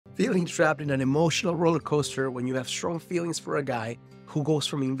feeling trapped in an emotional roller coaster when you have strong feelings for a guy who goes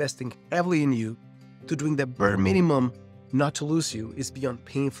from investing heavily in you to doing the bare minimum not to lose you is beyond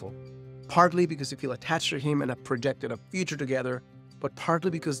painful. Partly because you feel attached to him and have projected a future together, but partly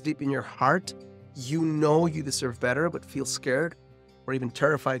because deep in your heart, you know you deserve better, but feel scared or even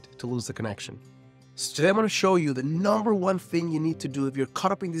terrified to lose the connection. So today I want to show you the number one thing you need to do if you're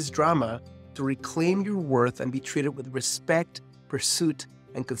caught up in this drama to reclaim your worth and be treated with respect, pursuit,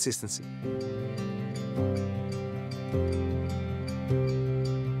 and consistency.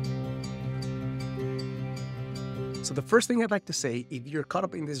 So the first thing I'd like to say, if you're caught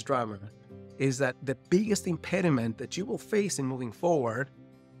up in this drama, is that the biggest impediment that you will face in moving forward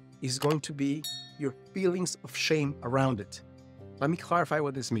is going to be your feelings of shame around it. Let me clarify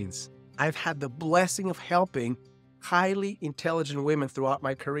what this means. I've had the blessing of helping highly intelligent women throughout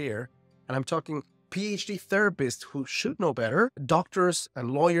my career, and I'm talking PhD therapists who should know better, doctors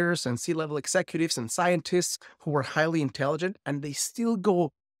and lawyers and C-level executives and scientists who are highly intelligent, and they still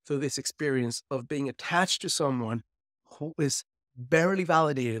go through this experience of being attached to someone who is barely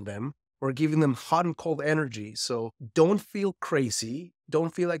validating them or giving them hot and cold energy. So don't feel crazy.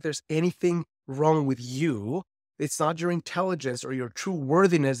 Don't feel like there's anything wrong with you. It's not your intelligence or your true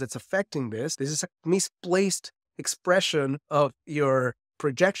worthiness that's affecting this. This is a misplaced expression of your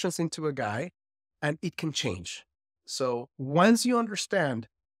projections into a guy, and it can change. So once you understand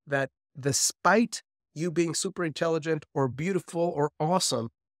that despite you being super intelligent or beautiful or awesome,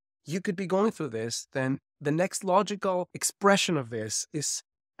 you could be going through this, then the next logical expression of this is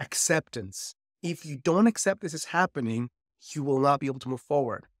acceptance. If you don't accept this is happening, you will not be able to move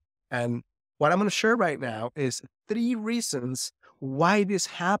forward. And what I'm going to share right now is 3 reasons why this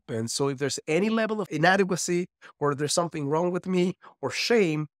happens. So if there's any level of inadequacy or there's something wrong with me or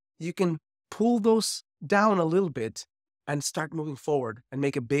shame, you can pull those down a little bit and start moving forward and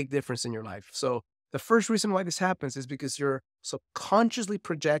make a big difference in your life. So the first reason why this happens is because you're subconsciously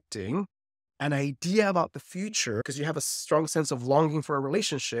projecting an idea about the future because you have a strong sense of longing for a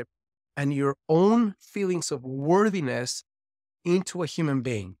relationship and your own feelings of worthiness into a human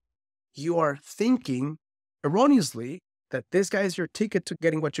being. You are thinking erroneously that this guy is your ticket to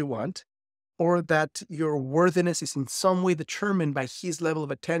getting what you want, or that your worthiness is in some way determined by his level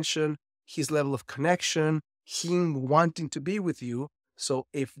of attention, his level of connection, him wanting to be with you. So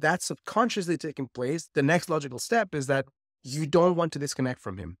if that's subconsciously taking place, the next logical step is that you don't want to disconnect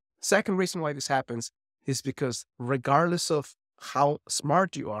from him. Second reason why this happens is because regardless of how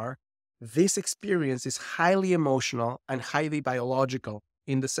smart you are, this experience is highly emotional and highly biological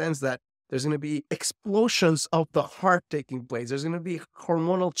in the sense that there's going to be explosions of the heart taking place. There's going to be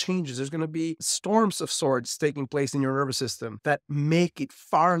hormonal changes. There's going to be storms of sorts taking place in your nervous system that make it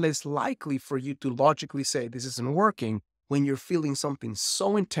far less likely for you to logically say this isn't working when you're feeling something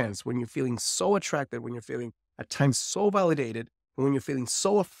so intense, when you're feeling so attracted, when you're feeling at times so validated, when you're feeling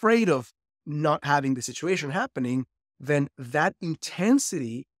so afraid of not having the situation happening, then that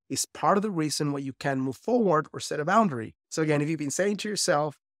intensity is part of the reason why you can move forward or set a boundary. So again, if you've been saying to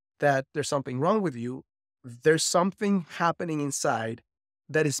yourself that there's something wrong with you, there's something happening inside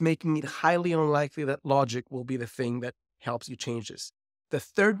that is making it highly unlikely that logic will be the thing that helps you change this. The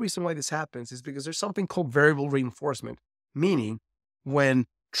third reason why this happens is because there's something called variable reinforcement, meaning when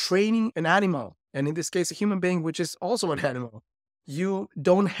training an animal, and in this case, a human being, which is also an animal, you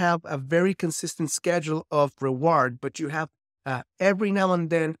don't have a very consistent schedule of reward, but you have every now and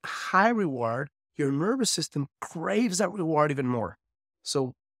then high reward, your nervous system craves that reward even more.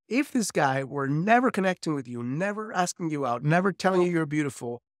 So if this guy were never connecting with you, never asking you out, never telling you you're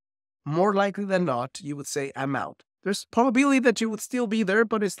beautiful, more likely than not, you would say, I'm out. There's probability that you would still be there,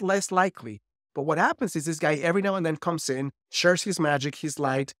 but it's less likely. But what happens is this guy every now and then comes in, shares his magic, his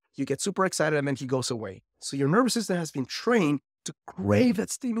light, you get super excited, and then he goes away. So your nervous system has been trained to crave that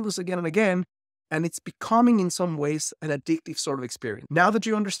stimulus again and again, and it's becoming in some ways an addictive sort of experience. Now that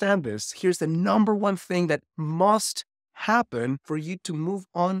you understand this, here's the number one thing that must happen for you to move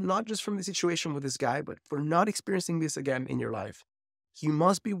on, not just from the situation with this guy, but for not experiencing this again in your life. You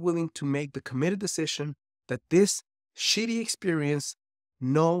must be willing to make the committed decision that this shitty experience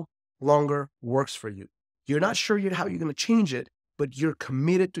no longer works for you. You're not sure yet how you're going to change it, but you're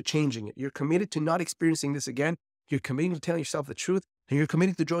committed to changing it. You're committed to not experiencing this again. You're committed to telling yourself the truth, and you're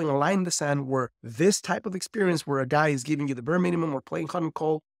committed to drawing a line in the sand where this type of experience where a guy is giving you the bare minimum or playing hot and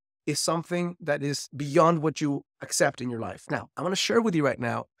cold is something that is beyond what you accept in your life. Now, I want to share with you right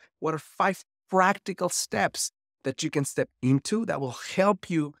now what are 5 practical steps that you can step into that will help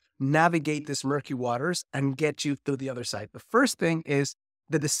you navigate these murky waters and get you through the other side. The first thing is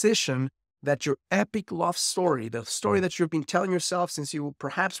the decision that your epic love story, the story that you've been telling yourself since you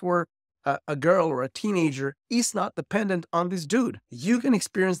perhaps were a girl or a teenager, is not dependent on this dude. You can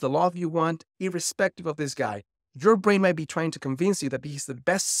experience the love you want irrespective of this guy. Your brain might be trying to convince you that he's the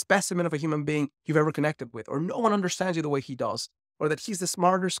best specimen of a human being you've ever connected with, or no one understands you the way he does, or that he's the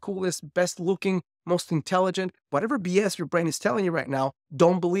smartest, coolest, best looking, most intelligent. Whatever BS your brain is telling you right now,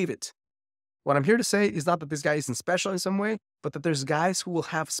 don't believe it. What I'm here to say is not that this guy isn't special in some way, but that there's guys who will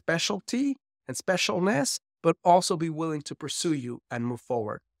have specialty and specialness, but also be willing to pursue you and move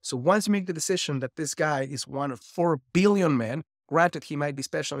forward. So once you make the decision that this guy is one of 4 billion men, granted he might be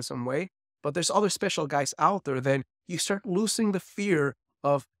special in some way, but there's other special guys out there, then you start losing the fear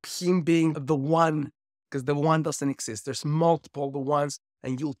of him being the one, because the one doesn't exist. There's multiple the ones,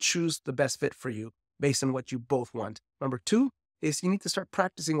 and you'll choose the best fit for you based on what you both want. Number 2 is you need to start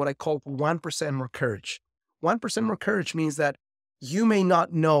practicing what I call 1% more courage. 1% more courage means that you may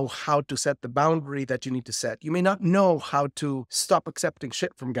not know how to set the boundary that you need to set. You may not know how to stop accepting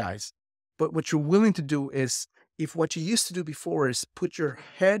shit from guys. But what you're willing to do is, if what you used to do before is put your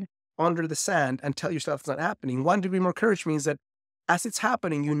head under the sand and tell yourself it's not happening, 1 degree more courage means that as it's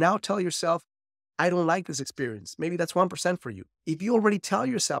happening, you now tell yourself, I don't like this experience. Maybe that's 1% for you. If you already tell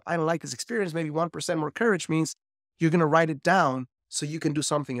yourself, I don't like this experience, maybe 1% more courage means you're going to write it down so you can do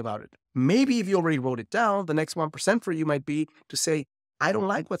something about it. Maybe if you already wrote it down, the next 1% for you might be to say, I don't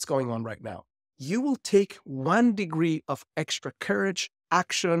like what's going on right now. You will take 1 degree of extra courage,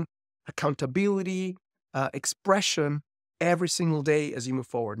 action, accountability, expression every single day as you move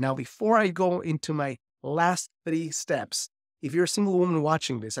forward. Now, before I go into my last 3 steps, if you're a single woman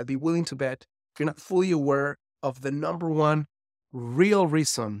watching this, I'd be willing to bet if you're not fully aware of the number 1 real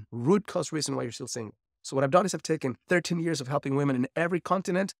reason, root cause reason why you're still single. So what I've done is I've taken 13 years of helping women in every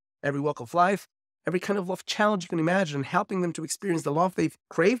continent, every walk of life, every kind of love challenge you can imagine, helping them to experience the love they've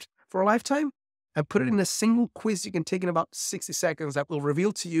craved for a lifetime, and put it in a single quiz you can take in about 60 seconds that will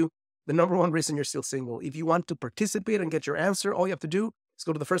reveal to you the number 1 reason you're still single. If you want to participate and get your answer, all you have to do is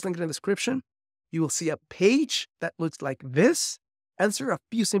go to the first link in the description. You will see a page that looks like this. Answer a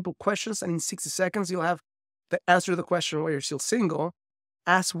few simple questions, and in 60 seconds, you'll have the answer to the question why you're still single,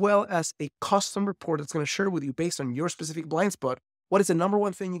 as well as a custom report that's going to share with you based on your specific blind spot, what is the number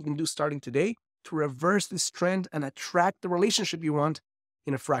 1 thing you can do starting today to reverse this trend and attract the relationship you want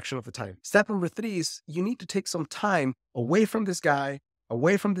in a fraction of the time. Step number 3 is you need to take some time away from this guy,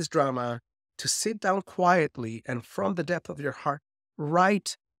 away from this drama, to sit down quietly and from the depth of your heart,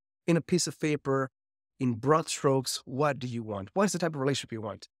 write in a piece of paper in broad strokes, what do you want? What is the type of relationship you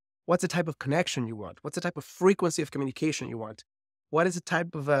want? What's the type of connection you want? What's the type of frequency of communication you want? What is the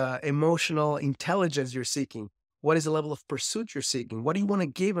type of emotional intelligence you're seeking? What is the level of pursuit you're seeking? What do you want to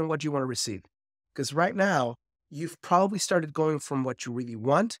give and what do you want to receive? Because right now, you've probably started going from what you really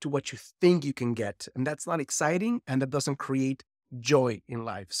want to what you think you can get. And that's not exciting, and that doesn't create joy in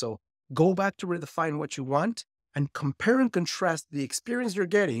life. So go back to redefine what you want and compare and contrast the experience you're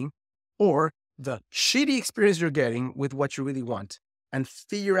getting or the shitty experience you're getting with what you really want, and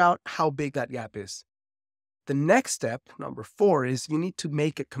figure out how big that gap is. The next step, number 4, is you need to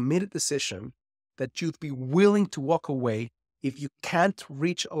make a committed decision that you'd be willing to walk away if you can't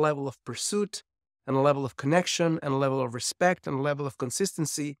reach a level of pursuit and a level of connection and a level of respect and a level of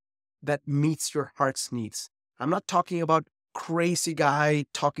consistency that meets your heart's needs. I'm not talking about crazy guy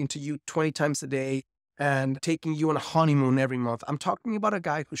talking to you 20 times a day and taking you on a honeymoon every month. I'm talking about a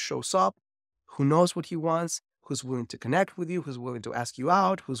guy who shows up, who knows what he wants, who's willing to connect with you, who's willing to ask you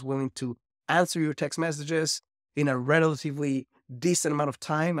out, who's willing to answer your text messages in a relatively decent amount of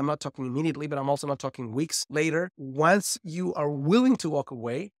time. I'm not talking immediately, but I'm also not talking weeks later. Once you are willing to walk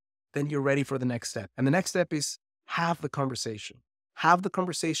away, then you're ready for the next step. And the next step is have the conversation. Have the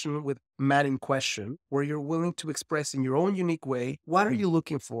conversation with man in question, where you're willing to express in your own unique way, what are you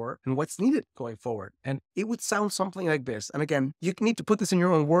looking for and what's needed going forward? And it would sound something like this. And again, you need to put this in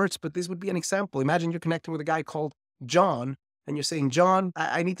your own words, but this would be an example. Imagine you're connecting with a guy called John, and you're saying, John,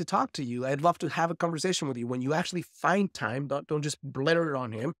 I need to talk to you. I'd love to have a conversation with you. When you actually find time, don't just blare it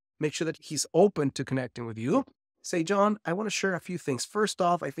on him. Make sure that he's open to connecting with you. Say, John, I want to share a few things. First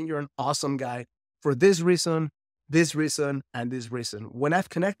off, I think you're an awesome guy for this reason, and this reason. When I've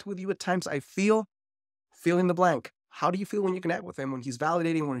connected with you at times, I fill in the blank. How do you feel when you connect with him? When he's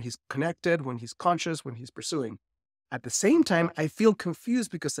validating, when he's connected, when he's conscious, when he's pursuing? At the same time, I feel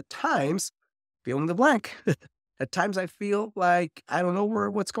confused because at times, fill in the blank. At times I feel like I don't know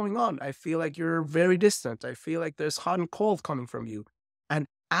what's going on. I feel like you're very distant. I feel like there's hot and cold coming from you. And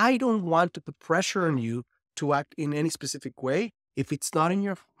I don't want to put pressure on you to act in any specific way if it's not in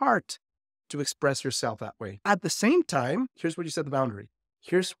your heart to express yourself that way. At the same time, here's where you set the boundary.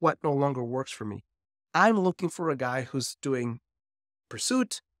 here's what no longer works for me. I'm looking for a guy who's doing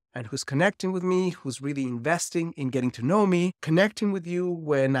pursuit and who's connecting with me, who's really investing in getting to know me, connecting with you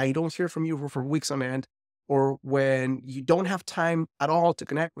when I don't hear from you for weeks on end, or when you don't have time at all to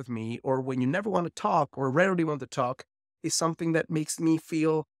connect with me, or when you never want to talk or rarely want to talk, is something that makes me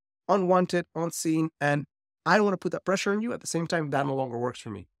feel unwanted, unseen, and I don't want to put that pressure on you. At the same time, that no longer works for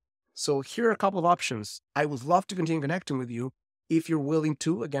me. So here are a couple of options. I would love to continue connecting with you if you're willing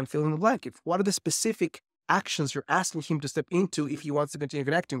to, again, fill in the blank. What are the specific actions you're asking him to step into if he wants to continue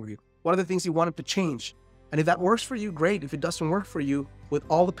connecting with you? What are the things you want him to change? And if that works for you, great. If it doesn't work for you, with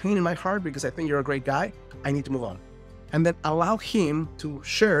all the pain in my heart, because I think you're a great guy, I need to move on. And then allow him to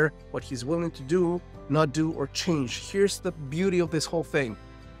share what he's willing to do, not do, or change. Here's the beauty of this whole thing.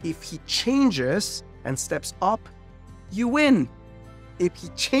 If he changes and steps up, you win. If he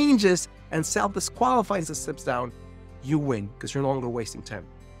changes and self-disqualifies and steps down, you win, because you're no longer wasting time.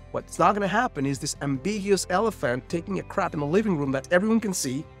 What's not going to happen is this ambiguous elephant taking a crap in the living room that everyone can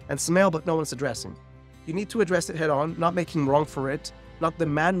see and smell, but no one's addressing. You need to address it head on, not make him wrong for it, not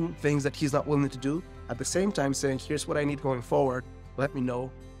demand things that he's not willing to do. At the same time, saying, here's what I need going forward. Let me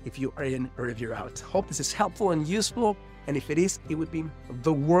know if you are in or if you're out. Hope this is helpful and useful. And if it is, it would mean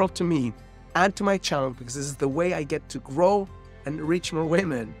the world to me and to my channel, because this is the way I get to grow and reach more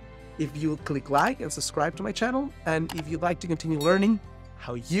women. If you click like and subscribe to my channel, and if you'd like to continue learning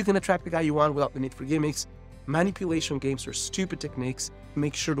how you can attract the guy you want without the need for gimmicks, manipulation games, or stupid techniques,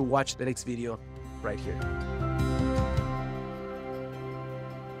 make sure to watch the next video right here.